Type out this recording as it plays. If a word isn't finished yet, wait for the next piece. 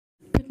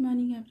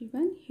morning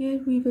everyone.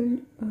 Here we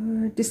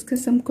will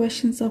discuss some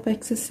questions of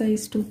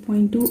exercise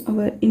 2.2,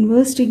 our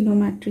inverse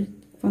trigonometric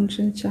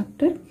functions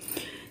chapter.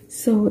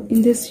 So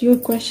in this your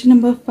question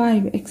number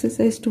 5,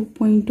 exercise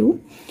 2.2,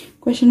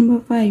 question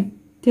number 5,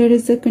 there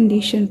is a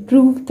condition: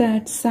 prove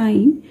that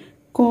sine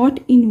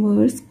cot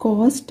inverse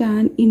cos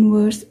tan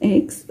inverse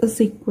x is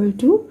equal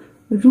to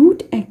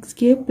root x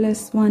square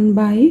plus 1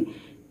 by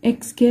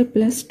x square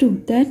plus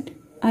 2. That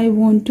I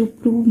want to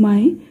prove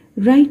my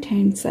right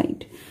hand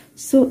side.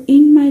 So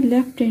in my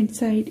left hand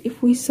side,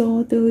 if we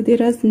saw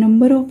there are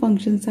number of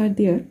functions are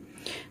there,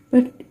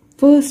 but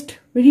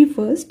very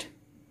first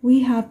we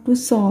have to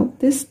solve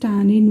this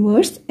tan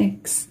inverse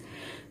x.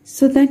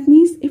 So that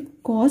means if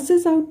cos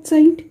is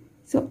outside,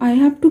 so I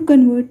have to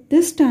convert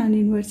this tan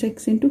inverse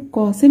x into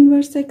cos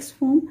inverse x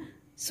form,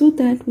 so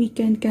that we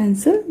can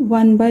cancel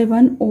one by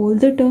one all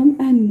the term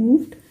and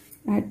move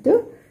at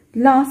the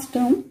last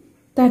term,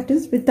 that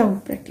is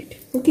without bracket.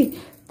 Okay,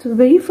 so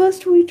very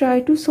first we try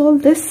to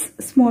solve this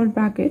small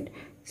bracket.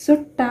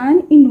 So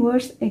tan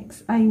inverse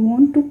x, I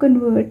want to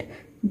convert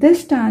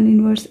this tan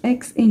inverse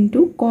x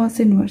into cos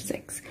inverse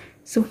x.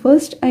 So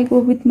first I go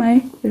with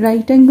my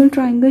right angle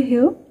triangle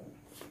here.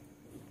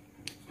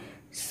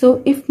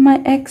 So if my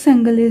x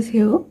angle is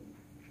here,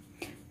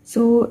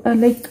 so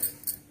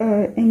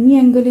any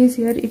angle is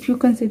here, if you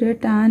consider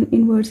tan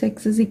inverse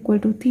x is equal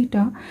to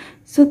theta,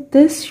 so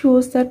this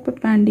shows that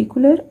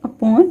perpendicular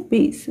upon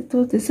base.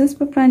 So this is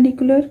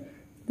perpendicular,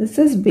 this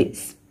is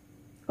base.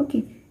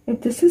 Okay,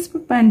 if this is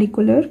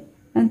perpendicular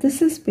and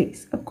this is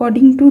base,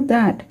 according to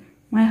that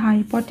my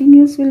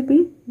hypotenuse will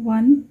be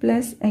 1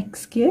 plus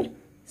x square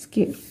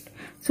square.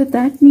 So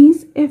that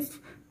means if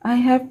I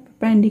have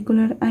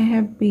perpendicular, I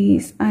have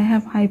base, I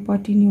have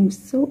hypotenuse,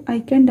 so I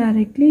can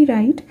directly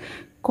write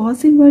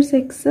cos inverse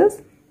x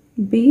as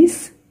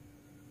base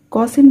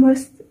cos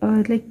inverse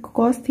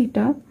cos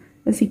theta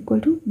is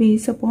equal to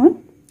base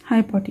upon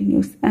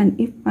hypotenuse. And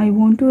if I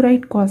want to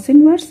write cos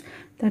inverse,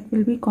 that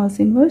will be cos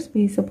inverse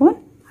base upon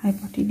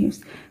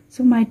hypotenuse.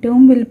 So my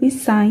term will be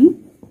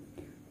sine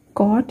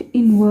cot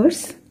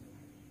inverse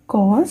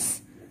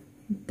cos,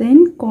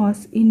 then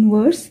cos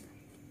inverse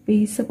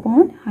base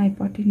upon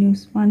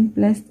hypotenuse 1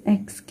 plus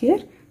x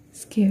square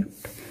square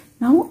root.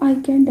 Now I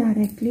can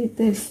directly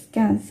this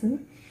cancel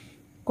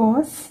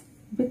cos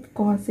with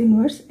cos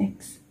inverse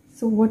x.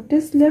 So what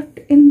is left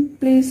in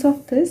place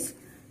of this?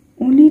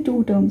 Only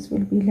two terms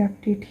will be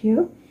left it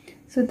here.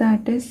 So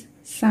that is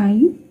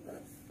sine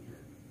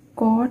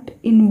cot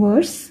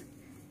inverse,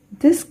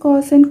 this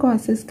cos and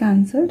cos is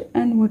cancelled,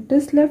 and what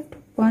is left?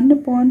 1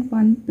 upon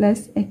 1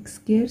 plus x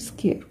square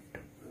square root.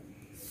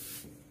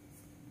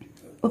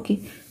 Okay,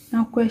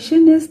 now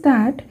question is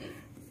that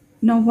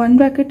now one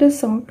bracket is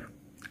solved,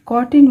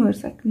 cot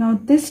inverse x. Now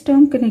this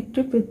term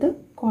connected with the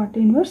cot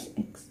inverse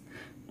x.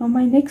 Now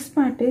my next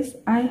part is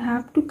I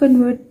have to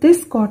convert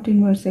this cot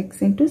inverse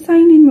x into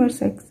sine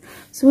inverse x,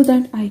 so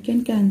that I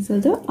can cancel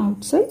the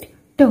outside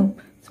term.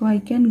 So I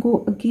can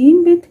go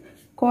again with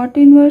cot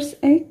inverse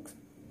x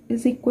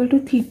is equal to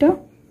theta.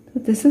 So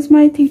this is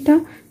my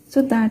theta.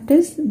 So that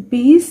is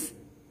base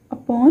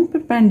upon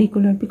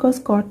perpendicular, because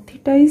cot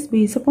theta is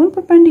base upon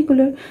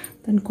perpendicular.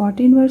 Then cot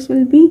inverse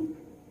will be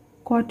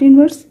cot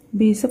inverse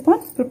base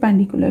upon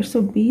perpendicular.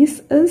 So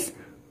base is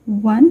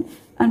 1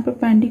 and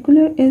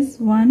perpendicular is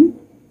 1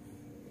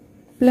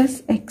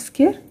 plus x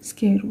square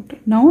square root.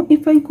 Now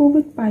if I go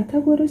with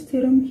Pythagoras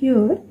theorem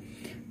here,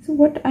 so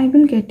what I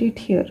will get it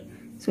here?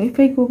 So if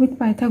I go with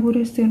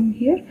Pythagoras theorem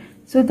here,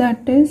 so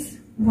that is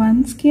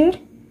 1 square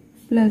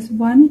plus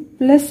 1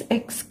 plus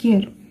x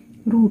square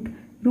root.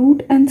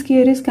 Root and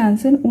square is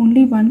cancelled,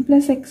 only 1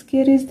 plus x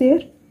square is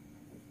there,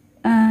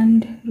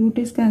 and root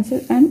is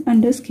cancelled, and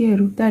under square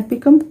root that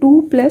become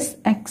 2 plus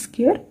x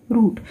square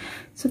root.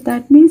 So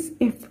that means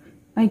if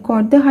I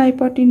got the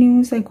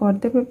hypotenuse, I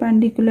got the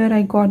perpendicular,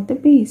 I got the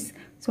base.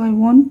 So I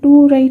want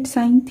to write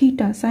sine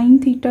theta. Sine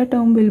theta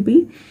term will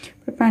be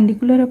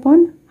perpendicular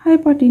upon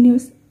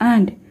hypotenuse,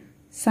 and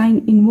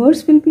sine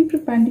inverse will be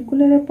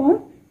perpendicular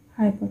upon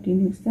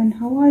hypotenuse. Then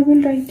how I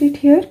will write it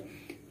here?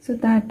 So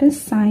that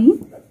is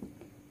sine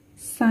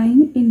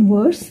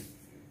inverse,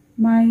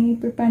 my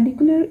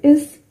perpendicular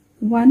is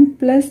 1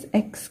 plus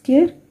x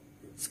square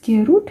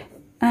square root,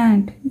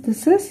 and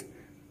this is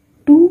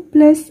 2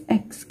 plus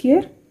x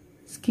square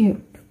square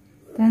root.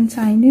 Then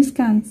sine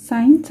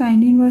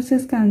inverse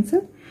is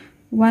cancelled,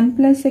 1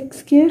 plus x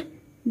square,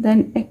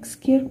 then x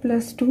square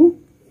plus 2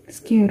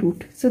 square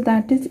root. So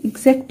that is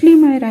exactly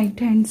my right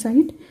hand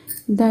side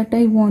that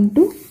I want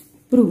to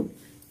prove.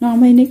 Now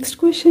my next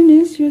question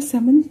is your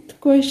seventh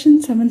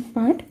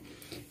part.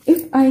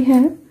 If I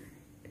have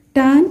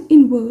tan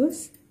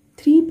inverse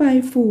 3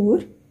 by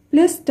 4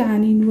 plus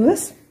tan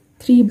inverse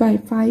 3 by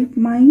 5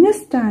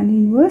 minus tan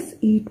inverse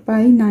 8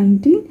 by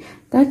 19,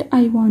 that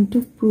I want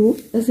to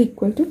prove is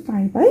equal to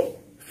 5 by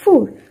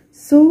 4.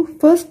 So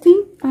first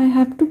thing, I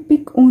have to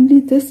pick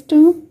only this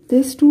term,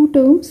 these two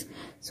terms.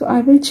 So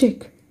I will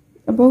check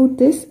about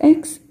this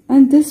x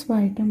and this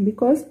y term,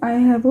 because I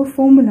have a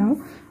formula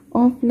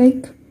of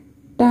like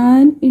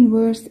tan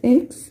inverse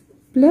x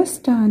plus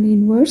tan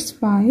inverse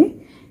y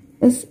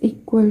is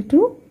equal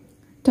to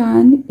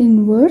tan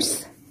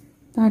inverse,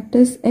 that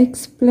is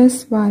x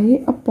plus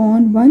y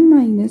upon 1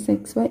 minus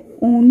xy,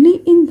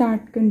 only in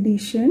that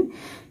condition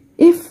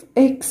if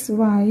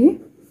xy,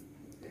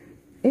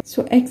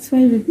 so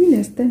xy will be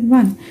less than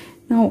 1.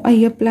 Now I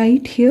apply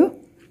it here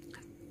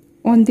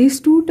on these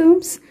two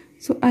terms,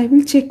 so I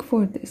will check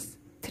for this.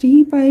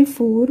 3 by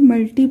 4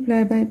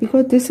 multiply by,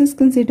 because this is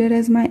considered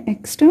as my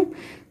x term,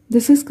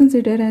 this is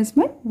considered as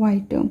my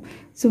y term.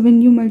 So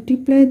when you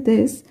multiply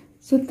this,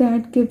 so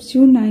that gives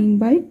you 9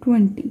 by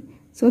 20.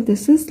 So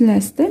this is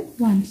less than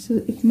 1.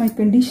 So if my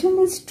condition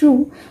is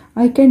true,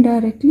 I can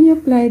directly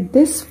apply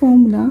this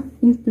formula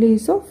in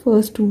place of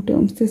first two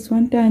terms. This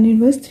one, tan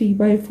inverse 3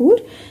 by 4.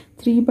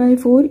 3 by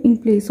 4 in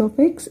place of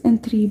x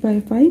and 3 by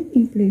 5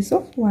 in place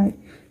of y.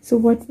 So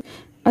what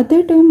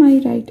other term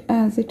I write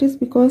as it is,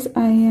 because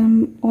I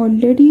am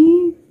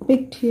already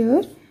picked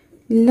here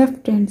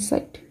left hand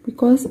side,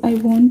 because I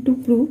want to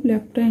prove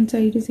left hand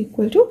side is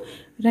equal to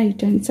right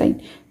hand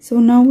side. So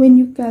now when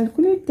you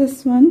calculate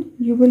this one,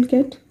 you will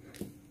get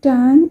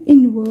tan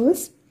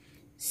inverse,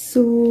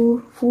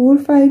 so 4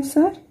 5s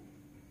are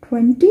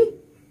 20,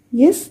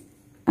 yes,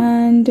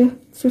 and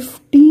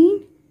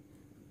 15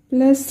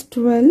 plus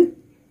 12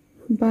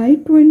 by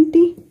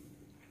 20,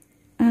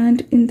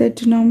 and in the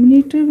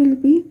denominator will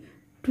be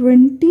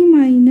 20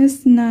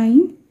 minus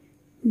 9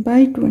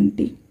 by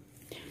 20.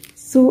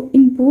 So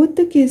in both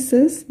the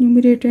cases,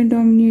 numerator and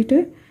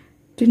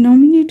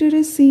denominator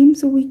is same,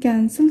 so we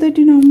cancel the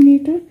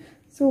denominator.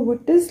 So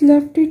what is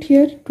left it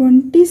here?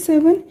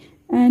 27,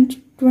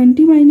 and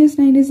 20 minus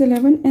 9 is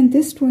 11, and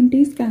this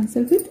 20 is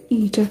cancelled with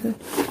each other.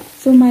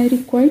 So my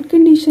required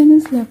condition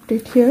is left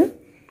it here,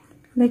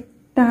 like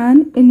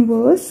tan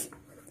inverse,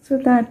 so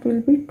that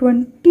will be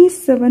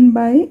 27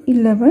 by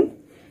 11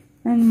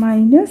 and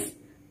minus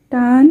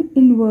tan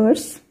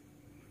inverse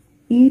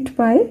 8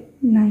 by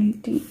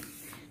 19.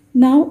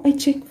 Now I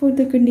check for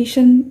the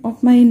condition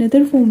of my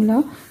another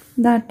formula,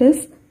 that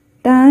is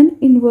tan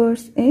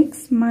inverse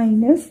x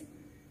minus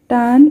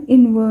tan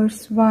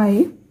inverse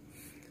y,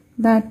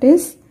 that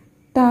is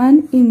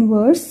tan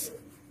inverse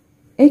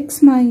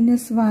x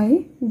minus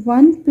y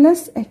 1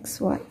 plus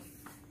xy.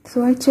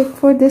 So I check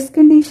for this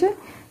condition,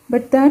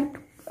 but that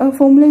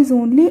formula is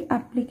only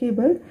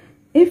applicable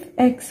if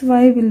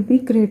xy will be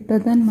greater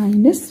than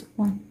minus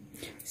 1.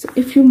 So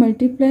if you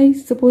multiply,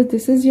 suppose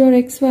this is your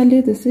x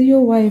value, this is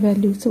your y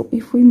value. So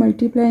if we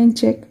multiply and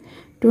check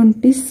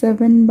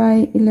 27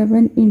 by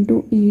 11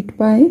 into 8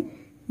 by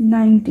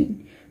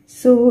 19.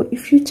 So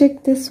if you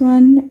check this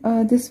one,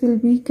 this will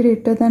be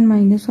greater than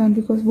minus 1,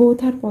 because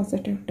both are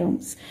positive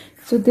terms.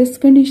 So this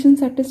condition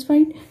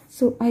satisfied.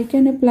 So I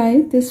can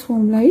apply this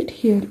formula right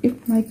here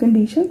if my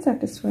condition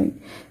satisfied.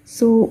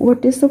 So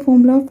what is the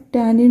formula of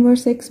tan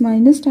inverse x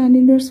minus tan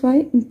inverse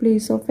y? In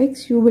place of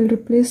x, you will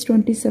replace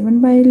 27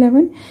 by 11.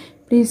 In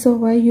place of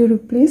y, you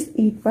replace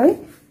 8 by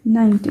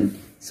 19.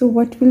 So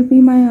what will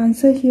be my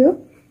answer here?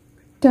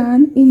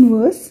 Tan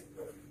inverse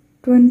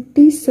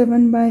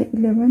 27 by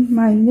 11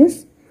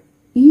 minus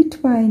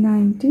 8 by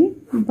 19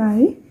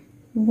 by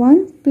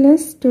 1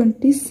 plus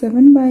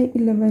 27 by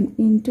 11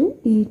 into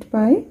 8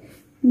 by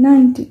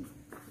 90.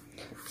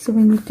 So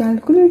when you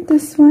calculate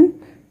this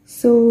one,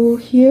 so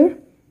here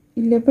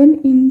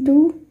 11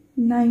 into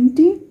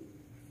 19,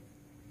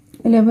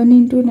 11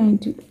 into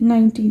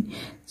 19.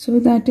 So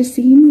that is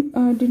same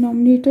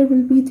denominator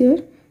will be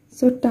there.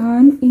 So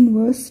tan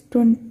inverse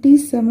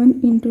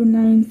 27 into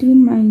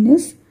 19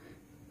 minus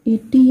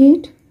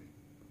 88,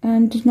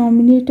 and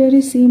denominator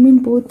is same in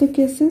both the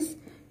cases.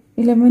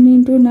 11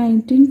 into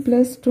 19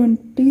 plus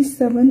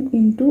 27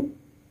 into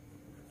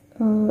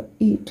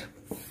 8,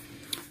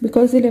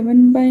 because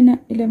 11 by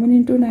 11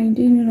 into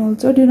 19, and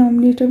also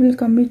denominator will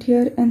come it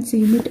here and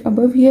same it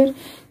above here.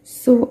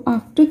 So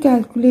after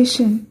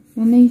calculation,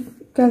 when I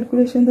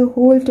calculation the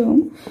whole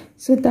term,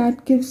 so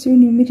that gives you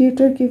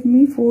numerator give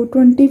me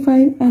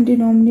 425 and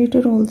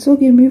denominator also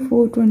give me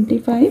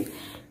 425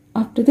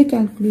 after the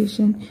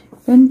calculation.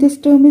 When this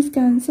term is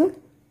cancelled,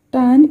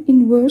 tan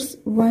inverse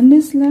 1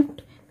 is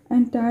left,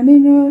 and tan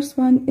inverse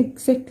 1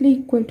 exactly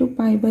equal to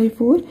pi by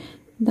 4.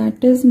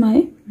 That is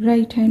my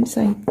right hand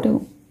side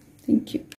term. Thank you.